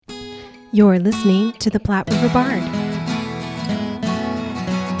You're listening to the Platte River Bard.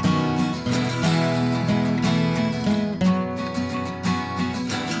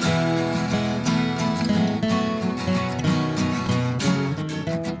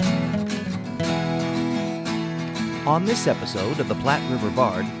 On this episode of the Platte River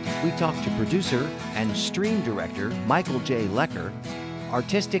Bard, we talk to producer and stream director Michael J. Lecker,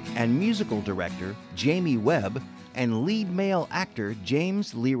 artistic and musical director Jamie Webb, and lead male actor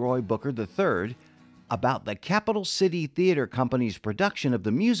James Leroy Booker III about the Capital City Theater Company's production of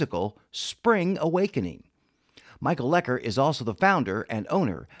the musical Spring Awakening. Michael Lecker is also the founder and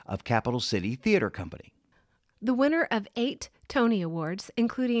owner of Capital City Theater Company. The winner of 8 Tony Awards,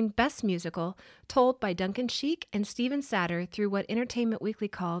 including Best Musical, told by Duncan Sheik and Stephen Satter through what Entertainment Weekly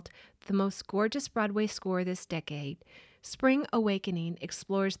called the most gorgeous Broadway score this decade, Spring Awakening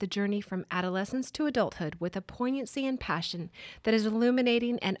explores the journey from adolescence to adulthood with a poignancy and passion that is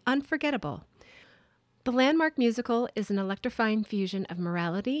illuminating and unforgettable. The landmark musical is an electrifying fusion of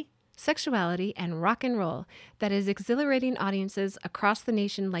morality, sexuality, and rock and roll that is exhilarating audiences across the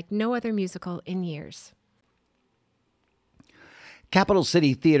nation like no other musical in years. Capital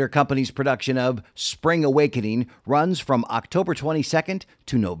City Theater Company's production of Spring Awakening runs from October 22nd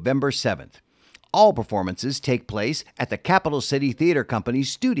to November 7th. All performances take place at the Capital City Theater Company's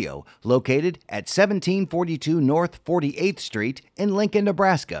studio, located at 1742 North 48th Street in Lincoln,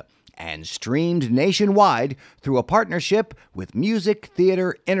 Nebraska, and streamed nationwide through a partnership with Music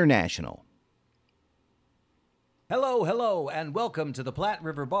Theater International. Hello, and welcome to the Platte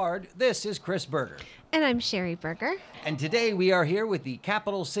River Bard. This is Chris Berger. And I'm Sherry Berger. And today we are here with the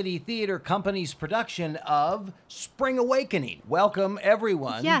Capital City Theater Company's production of Spring Awakening. Welcome,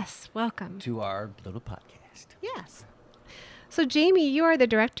 everyone. Yes, welcome. To our little podcast. Yes. So, Jamie, you are the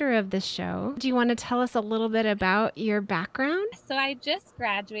director of this show. Do you want to tell us a little bit about your background? So I just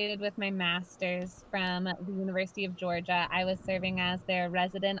graduated with my master's from the University of Georgia. I was serving as their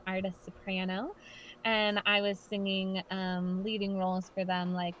resident artist soprano, and I was singing leading roles for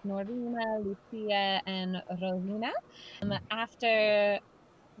them like Norina, Lucia, and Rosina. After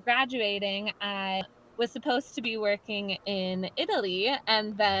graduating, I was supposed to be working in Italy,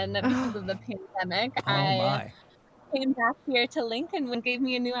 and then because of the pandemic, I came back here to Lincoln and gave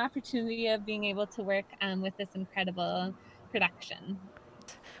me a new opportunity of being able to work with this incredible production.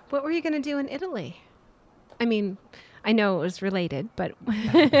 What were you going to do in Italy? I mean, I know it was related, but...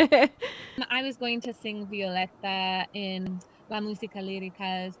 I was going to sing Violetta in La Musica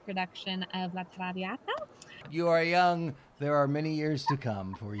Lirica's production of La Traviata. You are young. There are many years to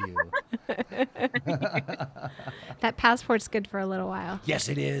come for you. That passport's good for a little while. Yes,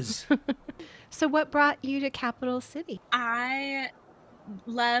 it is. So what brought you to Capital City? I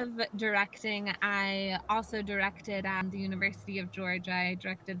love directing. I also directed at the University of Georgia. I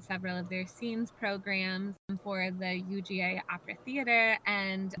directed several of their scenes programs for the UGA Opera Theater,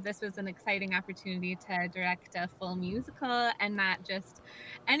 and this was an exciting opportunity to direct a full musical, and not just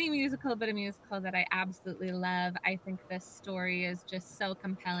any musical, but a musical that I absolutely love. I think this story is just so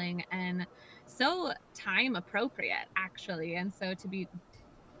compelling and so time appropriate, actually, and so to be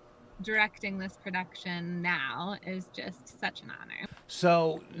directing this production now is just such an honor.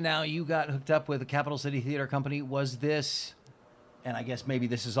 So now you got hooked up with the Capital City Theater Company. Was this, and I guess maybe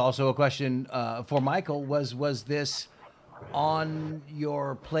this is also a question for Michael, was this on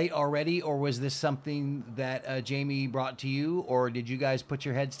your plate already, or was this something that Jamie brought to you, or did you guys put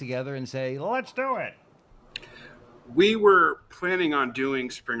your heads together and say, let's do it? We were planning on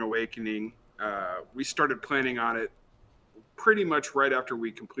doing Spring Awakening. We started planning on it pretty much right after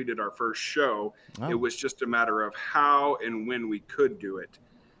we completed our first show. Oh. It was just a matter of how and when we could do it.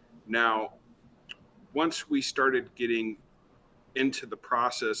 Now, once we started getting into the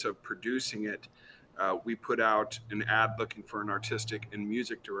process of producing it, we put out an ad looking for an artistic and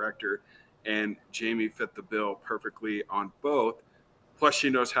music director, and Jamie fit the bill perfectly on both. Plus,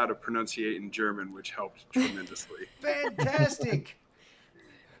 she knows how to pronunciate in German, which helped tremendously. Fantastic.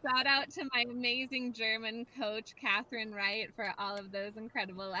 Shout out to my amazing German coach, Catherine Wright, for all of those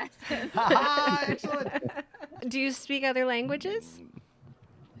incredible lessons. Excellent. Do you speak other languages?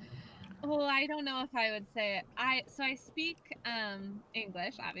 Oh, I don't know if I would say it. I speak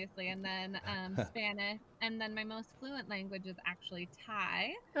English, obviously, and then Spanish, and then my most fluent language is actually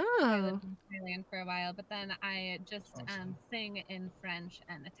Thai. Oh. I lived in Thailand for a while, but then I just sing in French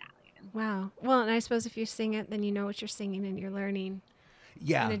and Italian. Wow. Well, and I suppose if you sing it, then you know what you're singing and you're learning.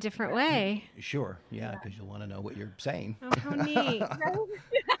 Yeah. In a different way. Sure. Yeah, because you'll want to know what you're saying. Oh, how neat.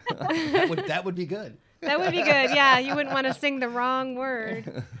 that would be good. That would be good. Yeah, you wouldn't want to sing the wrong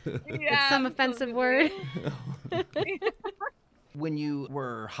word. Yeah, some offensive word. When you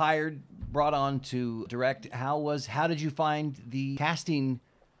were hired brought on to direct. How did you find the casting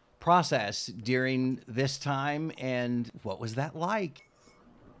process during this time, and what was that like?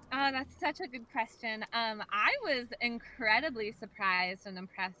 Oh, that's such a good question. I was incredibly surprised and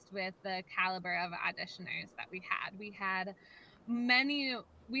impressed with the caliber of auditioners that we had. We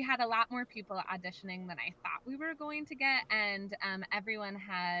had a lot more people auditioning than I thought we were going to get, and everyone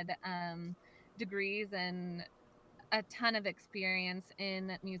had degrees and a ton of experience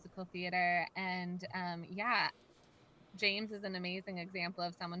in musical theater. And yeah, James is an amazing example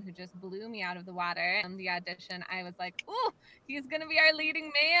of someone who just blew me out of the water. The audition, I was like, oh, he's going to be our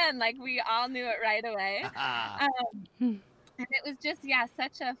leading man. Like, we all knew it right away. And it was just, yeah,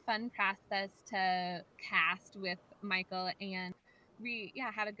 such a fun process to cast with Michael. And we, yeah,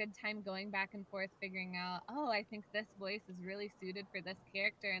 had a good time going back and forth, figuring out, oh, I think this voice is really suited for this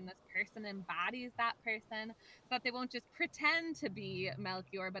character, and this person embodies that person, so that they won't just pretend to be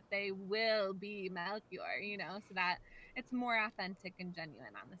Melchior, but they will be Melchior, you know, so that it's more authentic and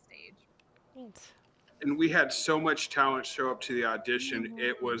genuine on the stage. Thanks. And we had so much talent show up to the audition.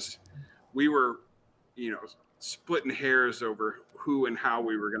 We were, splitting hairs over who and how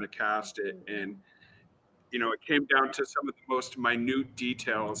we were going to cast it. And, it came down to some of the most minute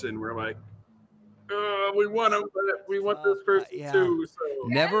details. And we're like, we want them, but we want this person too. So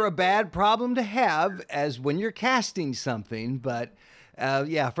never a bad problem to have as when you're casting something, but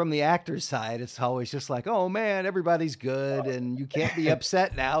from the actor's side, it's always just like, oh man, everybody's good, and you can't be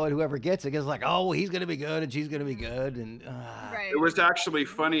upset now. And whoever gets it is like, oh, he's gonna be good, and she's gonna be good, and It was actually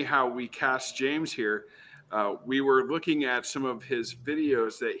funny how we cast James here. We were looking at some of his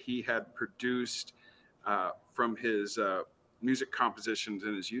videos that he had produced from his music compositions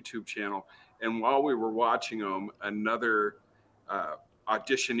in his YouTube channel. And while we were watching them, another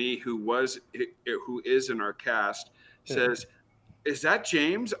auditionee who is in our cast says, "Is that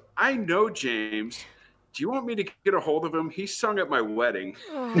James? I know James. Do you want me to get a hold of him? He sung at my wedding."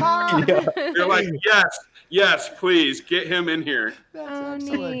 They're like, yes, please get him in here. That's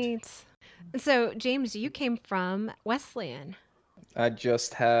excellent. Neat. So, James, you came from Wesleyan. I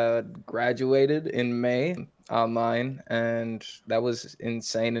just had graduated in May online, and that was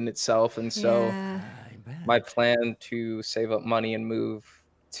insane in itself. And so my plan to save up money and move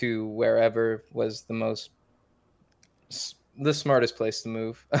to wherever was the smartest place to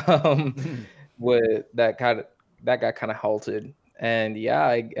move that got kind of halted. And yeah,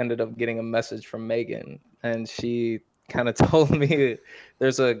 I ended up getting a message from Megan, and she kind of told me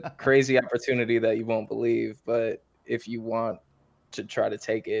there's a crazy opportunity that you won't believe, but if you want to try to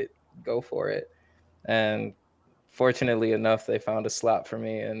take it, go for it. And fortunately enough, they found a slot for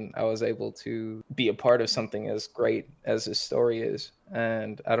me, and I was able to be a part of something as great as this story is.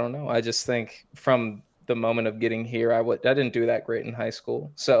 And I don't know, I just think from the moment of getting here, I didn't do that great in high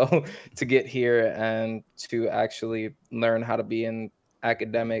school. So to get here and to actually learn how to be an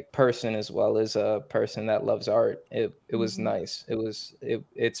academic person as well as a person that loves art, it was nice.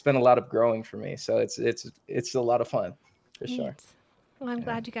 It's been a lot of growing for me. So it's a lot of fun for sure. Well, I'm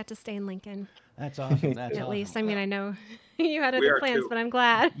glad you got to stay in Lincoln. That's awesome. That's at awesome. least. I mean, I know you had other plans, but I'm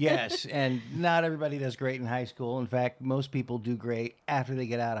glad. Yes, and not everybody does great in high school. In fact, most people do great after they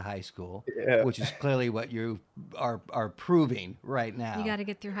get out of high school, which is clearly what you are proving right now. You got to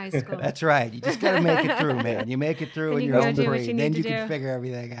get through high school. That's right. You just got to make it through, man. You make it through and you're home free. Then you can figure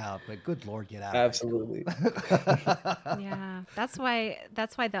everything out. But good Lord, get out. Absolutely. Yeah, that's why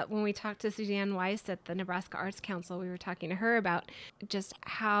when we talked to Suzanne Weiss at the Nebraska Arts Council, we were talking to her about just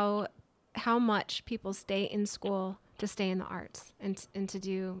how much people stay in school to stay in the arts and to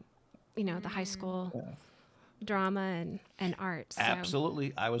do, the high school drama and art. So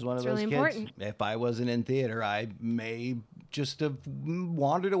absolutely. I was one of those really kids. Important. If I wasn't in theater, I may just have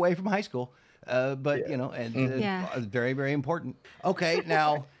wandered away from high school. Very, very important. Okay,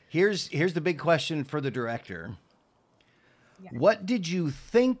 now here's the big question for the director. Yeah. What did you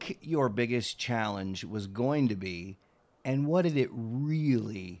think your biggest challenge was going to be, and what did it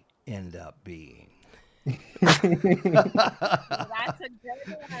really end up being? That's a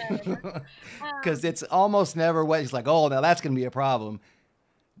good one. Because it's almost never what it's like, oh, now that's going to be a problem.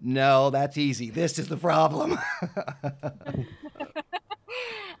 No, that's easy. This is the problem.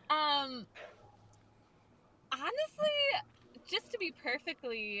 Honestly, just to be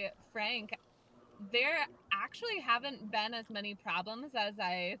perfectly frank, there actually haven't been as many problems as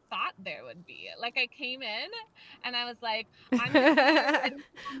I thought there would be. Like, I came in and I was like, I'm gonna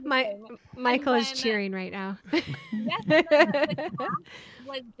Michael is cheering right now. Yes, the cast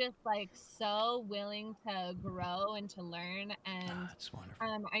was just like so willing to grow and to learn, and that's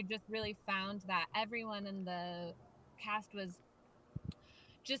wonderful. I just really found that everyone in the cast was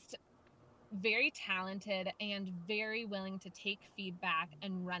just very talented and very willing to take feedback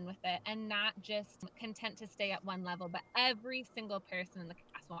and run with it, and not just content to stay at one level, but every single person in the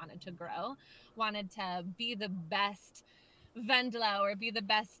cast wanted to grow, wanted to be the best Vendela or be the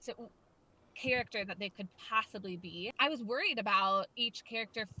best character that they could possibly be. I was worried about each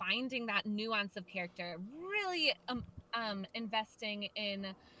character finding that nuance of character, really investing in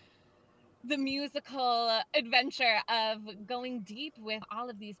the musical adventure of going deep with all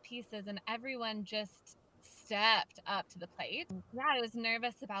of these pieces, and everyone just stepped up to the plate. Yeah, I was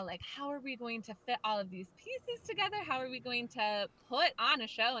nervous about like, how are we going to fit all of these pieces together? How are we going to put on a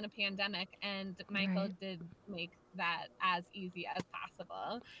show in a pandemic? And Michael did make that as easy as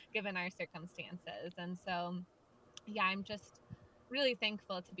possible given our circumstances. And so, yeah, I'm just really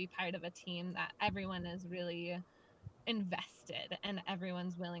thankful to be part of a team that everyone is really invested and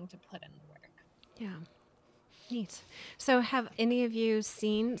everyone's willing to put in the work. Yeah. Neat. So have any of you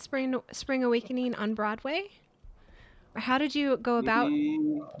seen Spring Awakening on Broadway? Or how did you go about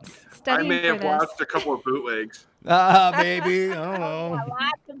studying I may have for this? watched a couple of bootlegs. Maybe. I don't know.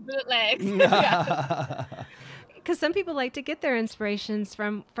 Lots of bootlegs. Because some people like to get their inspirations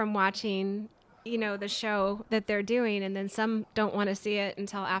from watching, you know, the show that they're doing, and then some don't want to see it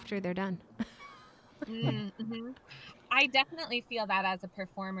until after they're done. Mm-hmm. I definitely feel that as a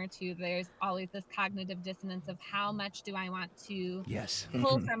performer too. There's always this cognitive dissonance of how much do I want to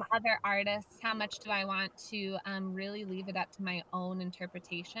pull from other artists? How much do I want to really leave it up to my own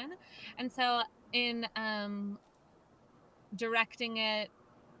interpretation? And so in directing it,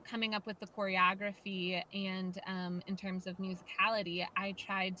 coming up with the choreography, and in terms of musicality, I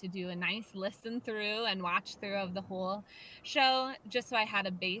tried to do a nice listen through and watch through of the whole show, just so I had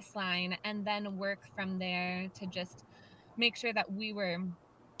a baseline, and then work from there to just make sure that we were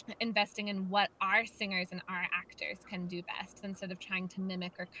investing in what our singers and our actors can do best, instead of trying to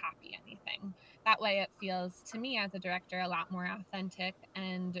mimic or copy anything. That way it feels to me as a director a lot more authentic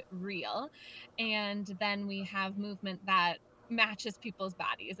and real. And then we have movement that matches people's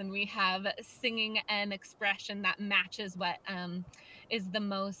bodies, and we have singing and expression that matches what is the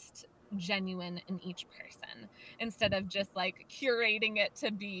most genuine in each person, instead of just like curating it to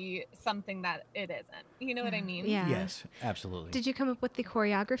be something that it isn't. You know what I mean? Yeah. Yes, absolutely. Did you come up with the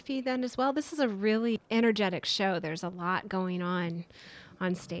choreography then as well? This is a really energetic show. There's a lot going on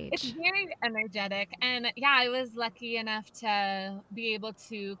stage. It's very energetic. And yeah, I was lucky enough to be able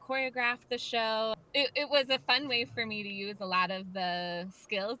to choreograph the show. It was a fun way for me to use a lot of the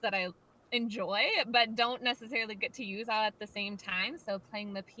skills that I enjoy, but don't necessarily get to use all at the same time. So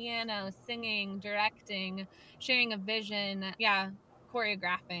playing the piano, singing, directing, sharing a vision. Yeah,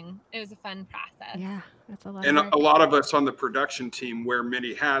 choreographing. It was a fun process. Yeah, that's a lot And of work. a lot of us on the production team wear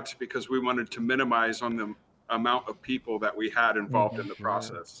many hats because we wanted to minimize on the amount of people that we had involved in the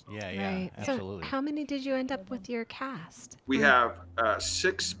process. Yeah, absolutely. So how many did you end up with your cast? We have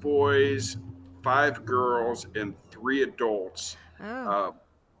 6 boys, 5 girls, and 3 adults.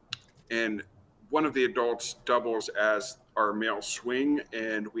 And one of the adults doubles as our male swing,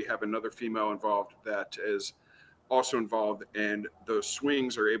 and we have another female involved that is also involved, and those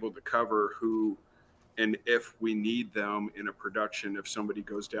swings are able to cover who and if we need them in a production, if somebody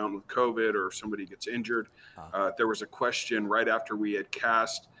goes down with COVID or if somebody gets injured. There was a question right after we had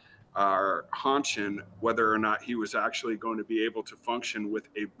cast our Hanshin whether or not he was actually going to be able to function with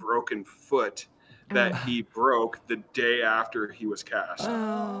a broken foot that he broke the day after he was cast.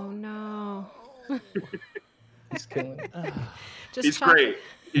 Oh no. He's killing it. He's great.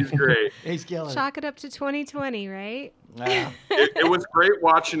 He's great. He's killing Chalk it up to 2020, right? It was great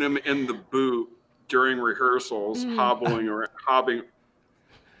watching him in the boot during rehearsals, hobbling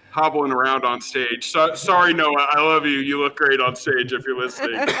around on stage. So, sorry, Noah, I love you. You look great on stage if you're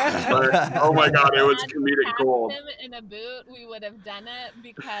listening. But, oh my God, it was comedic gold. Him in a boot, we would have done it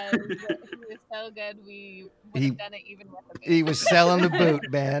because he was so good. We would have done it even with a boot. He was selling the boot,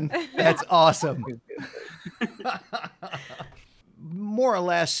 man. That's awesome. More or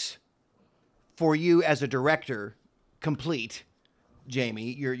less, for you as a director, complete,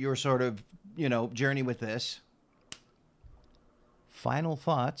 Jamie, your sort of, journey with this. Final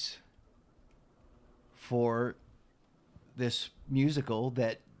thoughts for this musical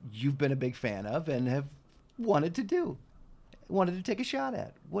that you've been a big fan of and have wanted to take a shot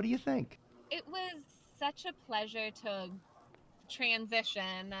at. What do you think? It was such a pleasure to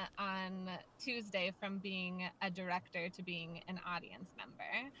transition on Tuesday from being a director to being an audience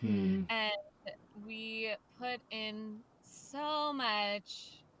member. And we put in so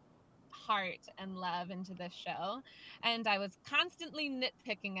much heart and love into this show, and I was constantly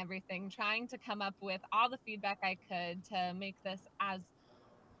nitpicking everything, trying to come up with all the feedback I could to make this as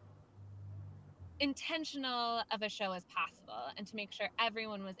intentional of a show as possible, and to make sure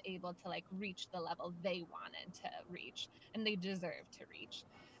everyone was able to like reach the level they wanted to reach and they deserved to reach.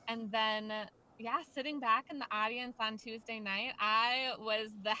 And then sitting back in the audience on Tuesday night, I was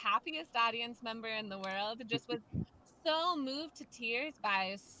the happiest audience member in the world. Just was so moved to tears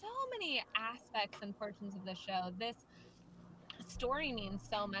by so many aspects and portions of the show. This story means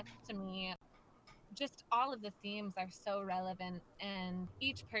so much to me. Just all of the themes are so relevant, and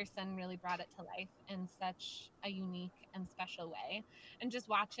each person really brought it to life in such a unique and special way. And just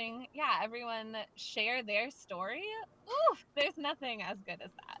watching everyone share their story, ooh, there's nothing as good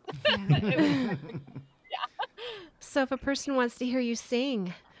as that. It was So if a person wants to hear you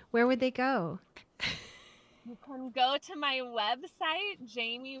sing, where would they go? You can go to my website,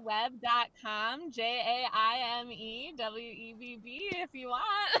 jamiewebb.com, JAIMEWEBB, if you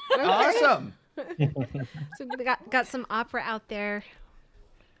want. Awesome. So we got some opera out there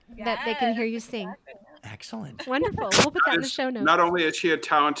that they can hear you sing. Excellent. Wonderful. We'll put that in the show notes. Not only is she a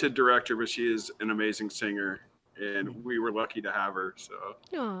talented director, but she is an amazing singer, and we were lucky to have her. So.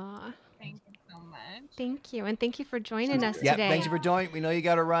 Aww. Thank you so much. Thank you. And thank you for joining us Yeah, today. thanks for joining. We know you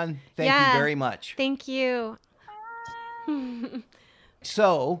got to run. Thank you very much. Thank you.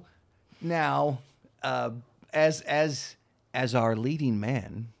 So now, as our leading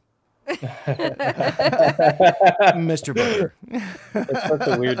man, Mr. Booker. It's such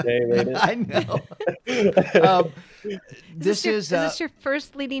a weird day, Rated. I know. This is this your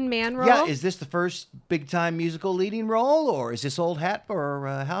first leading man role? Yeah, is this the first big time musical leading role, or is this old hat,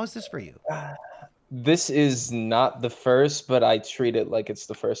 or how is this for you? This is not the first, but I treat it like it's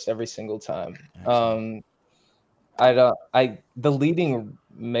the first every single time. The leading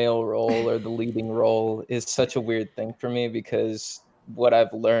male role or the leading role is such a weird thing for me, because what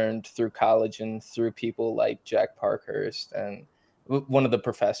I've learned through college and through people like Jack Parkhurst and one of the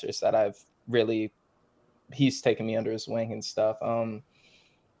professors that he's taken me under his wing and stuff,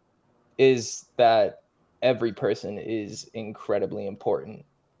 is that every person is incredibly important.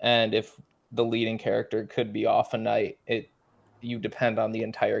 And if the leading character could be off a night, you depend on the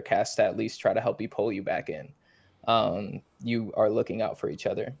entire cast to at least try to help you pull you back in. You are looking out for each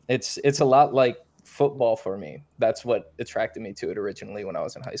other. It's a lot like football for me. That's what attracted me to it originally when I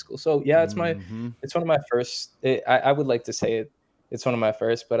was in high school. So yeah, it's one of my first. I would like to say it's one of my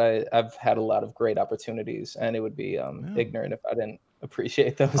first, but I've had a lot of great opportunities, and it would be ignorant if I didn't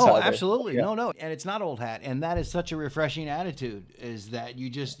appreciate those. Oh, absolutely. Yeah. No. And it's not old hat. And that is such a refreshing attitude, is that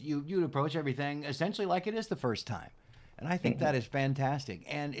you'd approach everything essentially like it is the first time. And I think that is fantastic.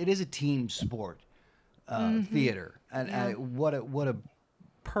 And it is a team sport, theater. And what a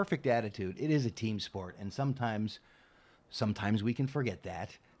perfect attitude. It is a team sport. And sometimes we can forget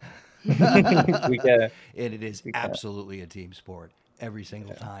that. And it is absolutely a team sport every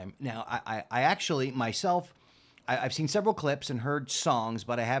single time. Now, I actually, myself, I've seen several clips and heard songs,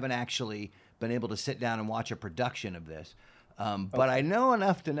 but I haven't actually been able to sit down and watch a production of this. But I know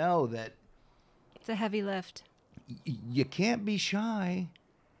enough to know that it's a heavy lift. You can't be shy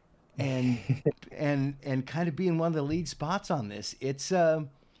and kind of be in one of the lead spots on this. It's you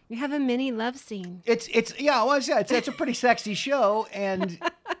have a mini love scene. It's a pretty sexy show, and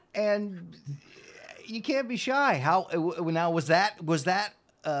you can't be shy. How now was that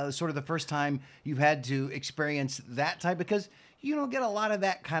sort of the first time you've had to experience that type? Because you don't get a lot of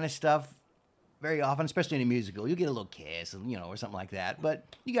that kind of stuff very often, especially in a musical. You get a little kiss, or something like that. But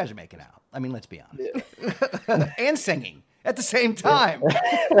you guys are making out. I mean, let's be honest. Yeah. And singing at the same time.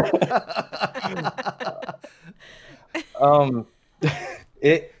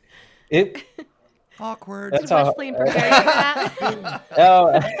 It awkward. Did wrestling prepare you for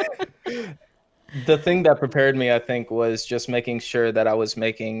that? The thing that prepared me, I think, was just making sure that I was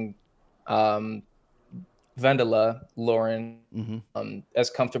making Vendela, Lauren, as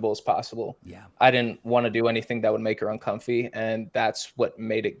comfortable as possible. Yeah. I didn't want to do anything that would make her uncomfy, and that's what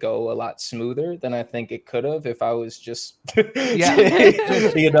made it go a lot smoother than I think it could have if I was just, if I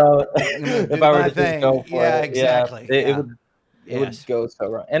were to just go for it. Exactly. Yeah, it would go so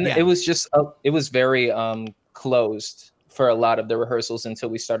wrong. And it was just, it was very closed for a lot of the rehearsals until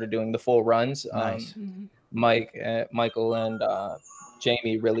we started doing the full runs. Nice. Michael and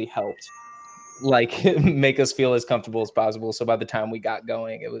Jamie really helped make us feel as comfortable as possible. So by the time we got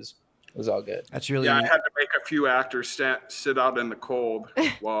going, it was all good. That's really I had to make a few actors sit out in the cold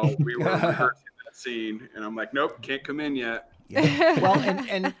while we were rehearsing that scene, and I'm like, nope, can't come in yet. Yeah. Well,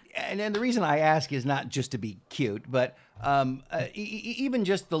 and the reason I ask is not just to be cute, but even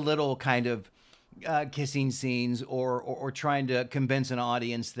just the little kind of kissing scenes or trying to convince an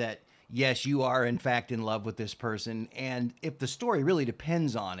audience that yes, you are in fact in love with this person, and if the story really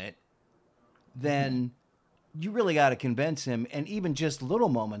depends on it, then you really got to convince him. And even just little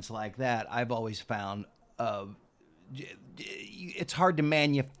moments like that, I've always found it's hard to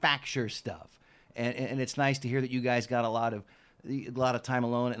manufacture stuff. And it's nice to hear that you guys got a lot of time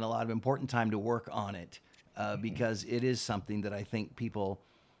alone and a lot of important time to work on it, because it is something that I think people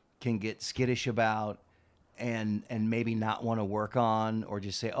can get skittish about and maybe not want to work on, or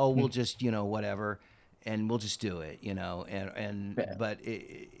just say, oh, we'll just, whatever, and we'll just do it, but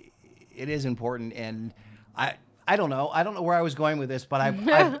it is important. And I don't know where I was going with this, but I've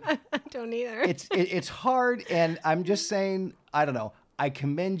I don't either. It's hard, and I'm just saying, I don't know. I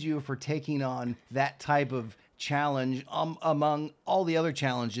commend you for taking on that type of challenge among all the other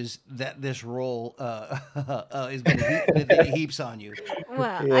challenges that this role is going to heaps on you.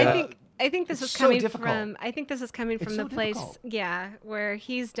 Well, Yeah. I think this is It's so coming difficult. from It's the so place, difficult. where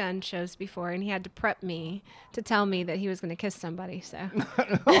he's done shows before and he had to prep me to tell me that he was going to kiss somebody. So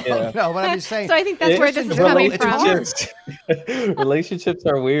Yeah. No, but I'm just saying. so I think that's where this is coming It's from. hard. Relationships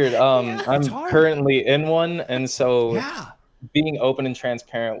are weird. I'm hard. currently in one, and so Yeah. being open and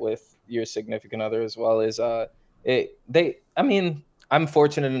transparent with your significant other as well is I'm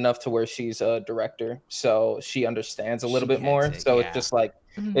fortunate enough to where she's a director, so she understands a little She bit more. gets it, So yeah. it's just like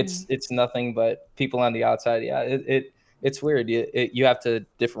Mhm. it's nothing but people on the outside. Yeah, it's weird. You have to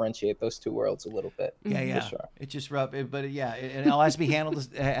differentiate those two worlds a little bit. Yeah. For sure. It's just rough, but it all has to be handled.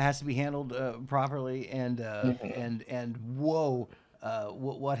 It has to be handled properly, and whoa,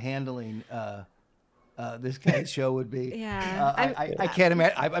 what handling this kind of show would be. Yeah. I can't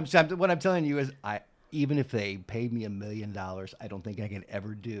imagine. What I'm telling you is, even if they paid me $1 million, I don't think I can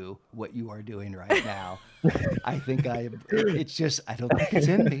ever do what you are doing right now. I think it's just, I don't think it's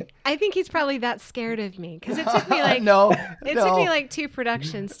in me. I think he's probably that scared of me because it took me like No, it took me like 2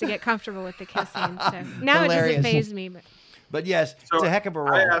 productions to get comfortable with the kissing. So now Hilarious. it doesn't faze me. But yes, it's a heck of a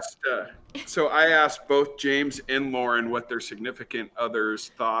role. I asked both James and Lauren what their significant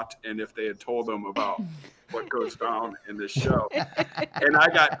others thought and if they had told them about what goes down in this show. And I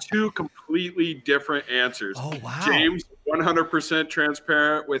got 2 completely different answers. Oh, wow. James, 100%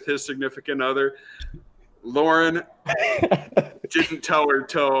 transparent with his significant other. Lauren didn't tell her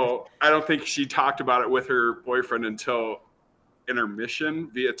till, I don't think she talked about it with her boyfriend until intermission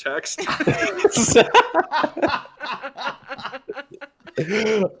via text.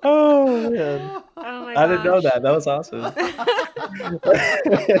 Oh man. Oh my I didn't know gosh. that. That was awesome.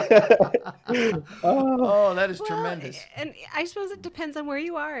 Oh, that is Well, tremendous. And I suppose it depends on where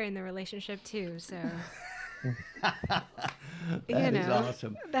you are in the relationship too. So That is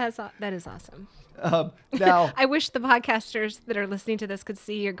awesome. that is awesome. Now, I wish the podcasters that are listening to this could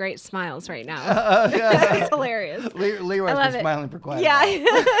see your great smiles right now. It's hilarious. Leroy's love been it. smiling for quite a Yeah.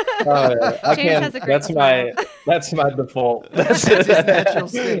 while. I James can't. has a great That's my default. That's his natural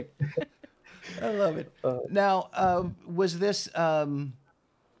state. I love it. Now, was this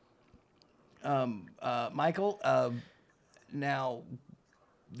Michael? Now,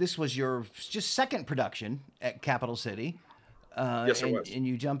 this was your just second production at Capital City. Yes, it was. And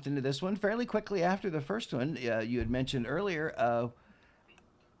you jumped into this one fairly quickly after the first one. You had mentioned earlier.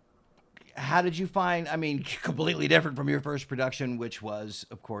 How did you find? I mean, completely different from your first production, which was,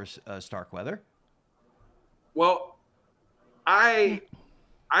 of course, Starkweather. Well, I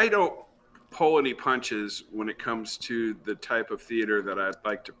don't pull any punches when it comes to the type of theater that I'd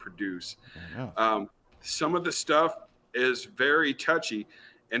like to produce. Some of the stuff is very touchy.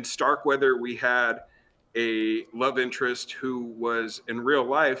 In Starkweather, we had a love interest who was in real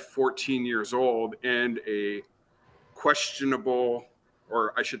life 14 years old and a questionable,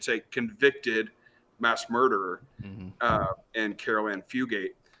 or I should say convicted, mass murderer, and Carol Ann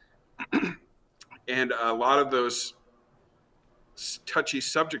Fugate. And a lot of those touchy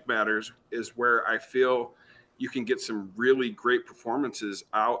subject matters is where I feel you can get some really great performances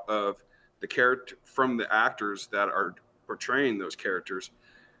out of the character from the actors that are portraying those characters.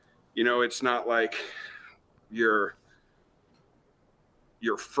 You know, it's not like your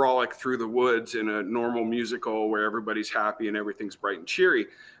frolic through the woods in a normal musical where everybody's happy and everything's bright and cheery.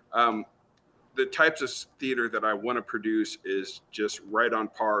 The types of theater that I want to produce is just right on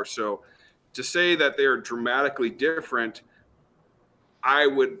par. So to say that they're dramatically different, I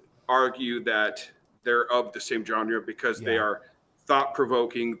would argue that they're of the same genre because they are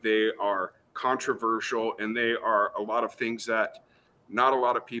thought-provoking, they are controversial, and they are a lot of things that not a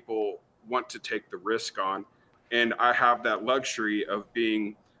lot of people want to take the risk on. And I have that luxury of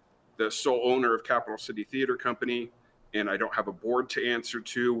being the sole owner of Capital City Theater Company, and I don't have a board to answer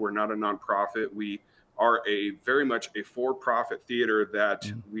to. We're not a nonprofit. We are very much a for-profit theater that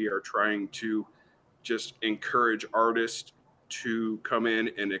we are trying to just encourage artists to come in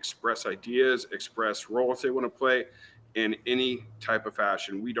and express ideas, express roles they want to play in any type of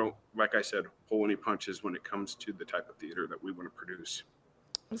fashion. We don't, like I said, pull any punches when it comes to the type of theater that we want to produce.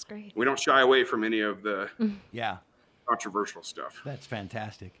 That's great. We don't shy away from any of the Yeah, controversial stuff. that's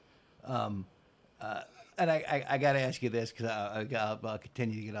fantastic. And I got to ask you this because I'll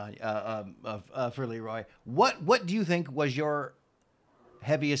continue to get on for Leroy. What do you think was your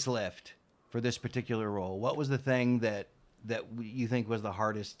heaviest lift for this particular role? What was the thing that you think was the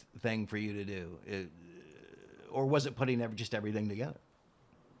hardest thing for you to do, or was it putting just everything together?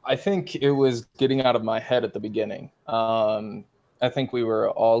 I think it was getting out of my head at the beginning. I think we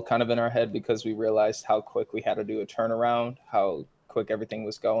were all kind of in our head because we realized how quick we had to do a turnaround, how quick everything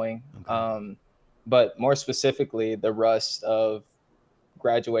was going. Okay. But more specifically, the rust of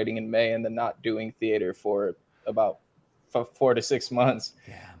graduating in May and then not doing theater for about 4 to 6 months.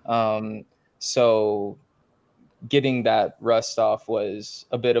 Yeah. So getting that rust off was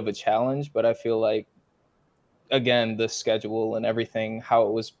a bit of a challenge, but I feel like, again, the schedule and everything, how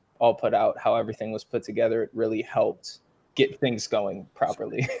it was all put out, how everything was put together, it really helped get things going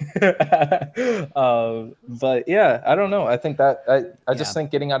properly. But yeah, I don't know. I think that I just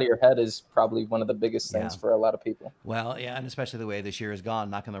think getting out of your head is probably one of the biggest things for a lot of people. Well, yeah, and especially the way this year has gone,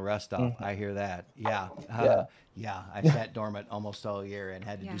 knocking the rust off. Mm-hmm. I hear that. Yeah. Yeah. I sat dormant almost all year and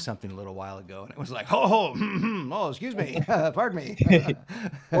had to do something a little while ago, and it was like, oh, excuse me, pardon me.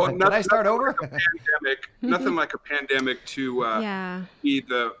 Well, can I start over? Nothing like a pandemic to be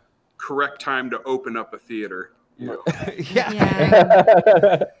the correct time to open up a theater. You know?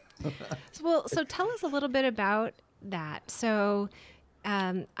 Yeah. So tell us a little bit about that. So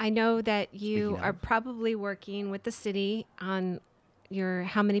I know that you are probably working with the city on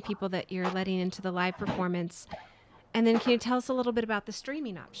how many people that you're letting into the live performance. And then can you tell us a little bit about the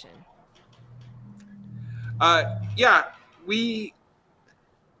streaming option? We,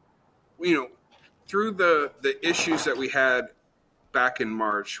 through the issues that we had back in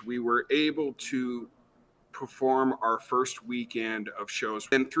March, we were able to perform our first weekend of shows.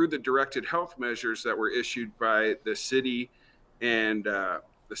 And through the directed health measures that were issued by the city and the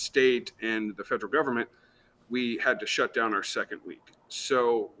state and the federal government, we had to shut down our second week.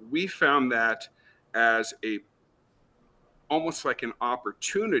 So we found that as almost like an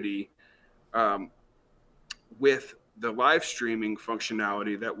opportunity with the live streaming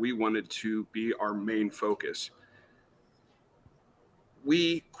functionality that we wanted to be our main focus.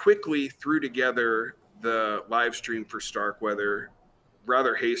 We quickly threw together the live stream for Starkweather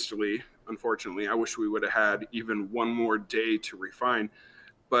rather hastily. Unfortunately, I wish we would have had even one more day to refine,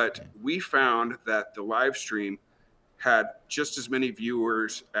 but we found that the live stream had just as many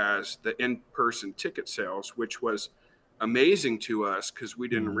viewers as the in-person ticket sales, which was amazing to us because we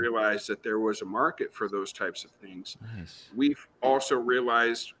didn't realize that there was a market for those types of things. Nice. We've also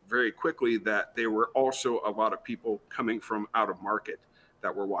realized very quickly that there were also a lot of people coming from out of market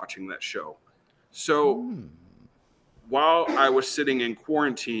that were watching that show. So while I was sitting in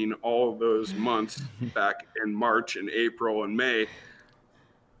quarantine all of those months back in March and April and May,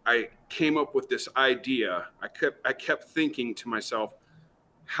 I came up with this idea. I kept thinking to myself,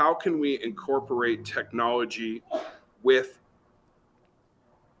 how can we incorporate technology with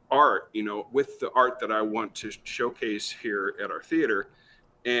art, with the art that I want to showcase here at our theater?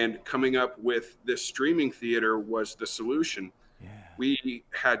 And coming up with this streaming theater was the solution. Yeah. We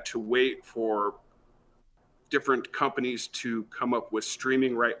had to wait for different companies to come up with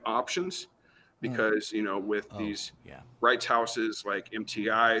streaming right options because, with these rights houses like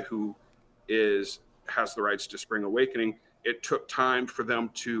MTI, who has the rights to Spring Awakening, it took time for them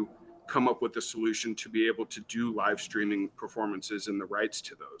to come up with a solution to be able to do live streaming performances and the rights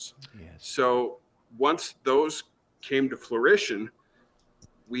to those. Yes. So once those came to fruition,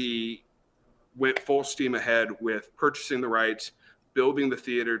 we went full steam ahead with purchasing the rights, building the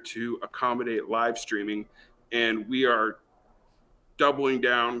theater to accommodate live streaming, and we are doubling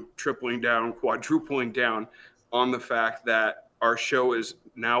down, tripling down, quadrupling down on the fact that our show is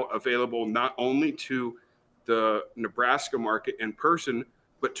now available not only to the Nebraska market in person,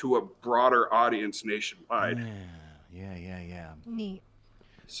 but to a broader audience nationwide. Yeah. Neat.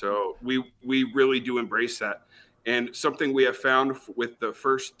 So we really do embrace that. And something we have found with the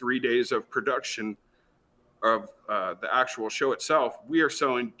first 3 days of production of the actual show itself, we are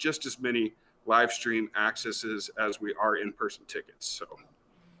selling just as many live stream accesses as we are in-person tickets. So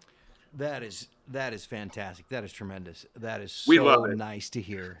that is fantastic. That is tremendous. That is we so love it. Nice to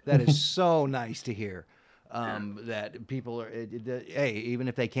hear. That is so nice to hear. That people are, hey, even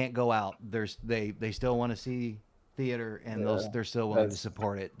if they can't go out, they still want to see theater, and they're still willing to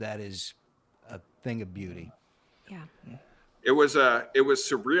support it. That is a thing of beauty. Yeah. It was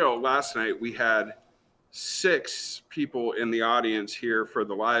surreal. Last night we had 6 people in the audience here for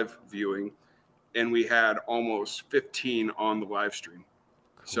the live viewing, and we had almost 15 on the live stream.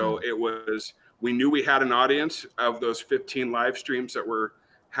 Cool. So we knew we had an audience of those 15 live streams that were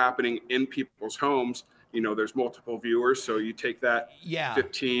happening in people's homes. You know, there's multiple viewers, so you take that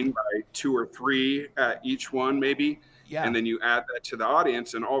 15 by 2 or 3 at each one maybe, and then you add that to the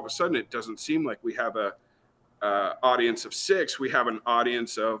audience, and all of a sudden it doesn't seem like we have a audience of 6, we have an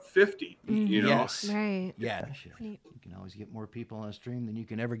audience of 50. You know, yes, right? Yeah, you can always get more people on a stream than you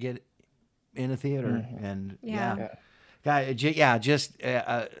can ever get in a theater, and just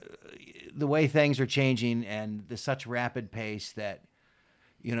the way things are changing and the such rapid pace that,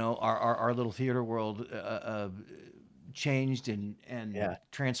 you know, our little theater world changed and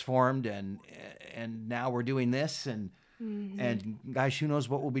transformed, and now we're doing this, and gosh, who knows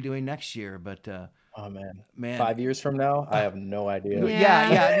what we'll be doing next year, but. Oh man! 5 years from now, I have no idea.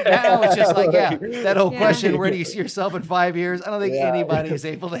 Yeah. Now it's just like that whole question: where do you see yourself in 5 years? I don't think anybody is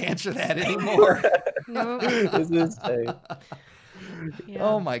able to answer that anymore. No. This is insane.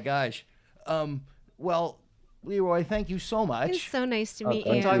 Oh my gosh. Well, Leroy, thank you so much. It was so nice to meet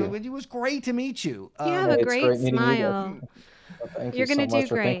you. It was great to meet you. You have a great smile. You're going to do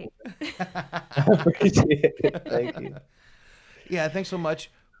great. I appreciate it. Thank you. Yeah, thanks so much.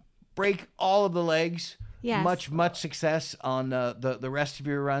 Break all of the legs. Yes. Much success on the rest of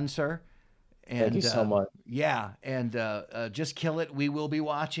your run, sir. And, thank you so much. Yeah, and just kill it. We will be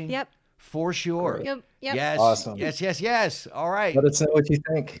watching. Yep. For sure. Great. Yep. Yes. Awesome. Yes. All right. Let us know what you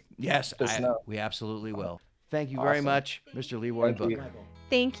think. Yes, we absolutely will. Thank you very much, Mr. Leroy Booker.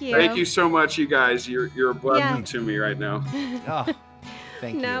 Thank you. Thank you so much, you guys. You're a blessing to me right now. Oh,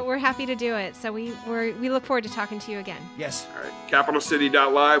 thank you. No, we're happy to do it. So we look forward to talking to you again. Yes. All right.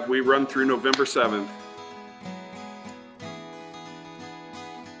 CapitalCity.live. We run through November 7th.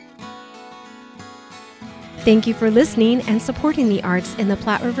 Thank you for listening and supporting the arts in the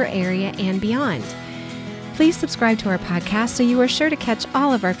Platte River area and beyond. Please subscribe to our podcast so you are sure to catch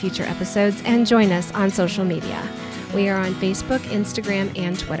all of our future episodes, and join us on social media. We are on Facebook, Instagram,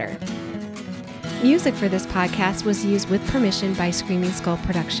 and Twitter. Music for this podcast was used with permission by Screaming Skull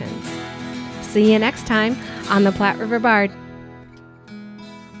Productions. See you next time on the Platte River Bard.